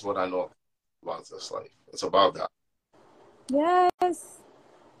 That's what I know about this life. It's about God. Yes.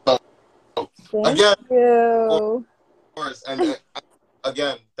 So, Thank you. Of course, and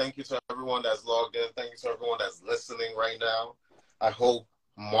again, thank you to everyone that's logged in. Thank you to everyone that's listening right now. I hope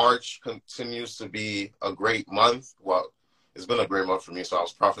March continues to be a great month. Well, it's been a great month for me, so I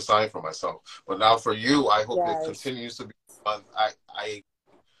was prophesying for myself. But now for you, I hope it continues to be a month. I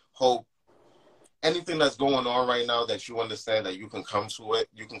hope anything that's going on right now that you understand that you can come to it.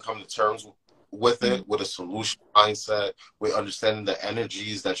 You can come to terms with it, with a solution mindset, with understanding the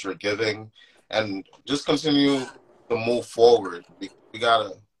energies that you're giving, and just continue to move forward. We got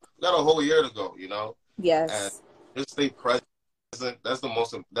a whole year to go, Yes. And just stay present. That's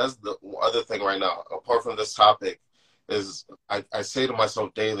the other thing right now. Apart from this topic, is I say to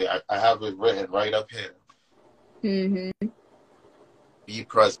myself daily. I have it written right up here. Mm-hmm. Be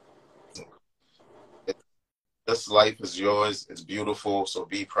present. This life is yours. It's beautiful. So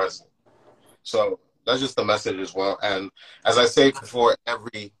be present. So that's just the message as well. And as I say before,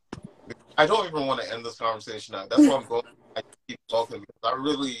 I don't even want to end this conversation now. That's why I'm going. I keep talking because I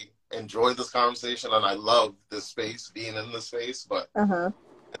really enjoy this conversation and I love this space, being in this space. But as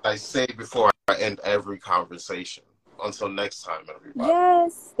I say before, I end every conversation. Until next time, everybody.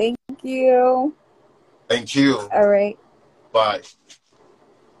 Yes. Thank you. Thank you. All right. Bye.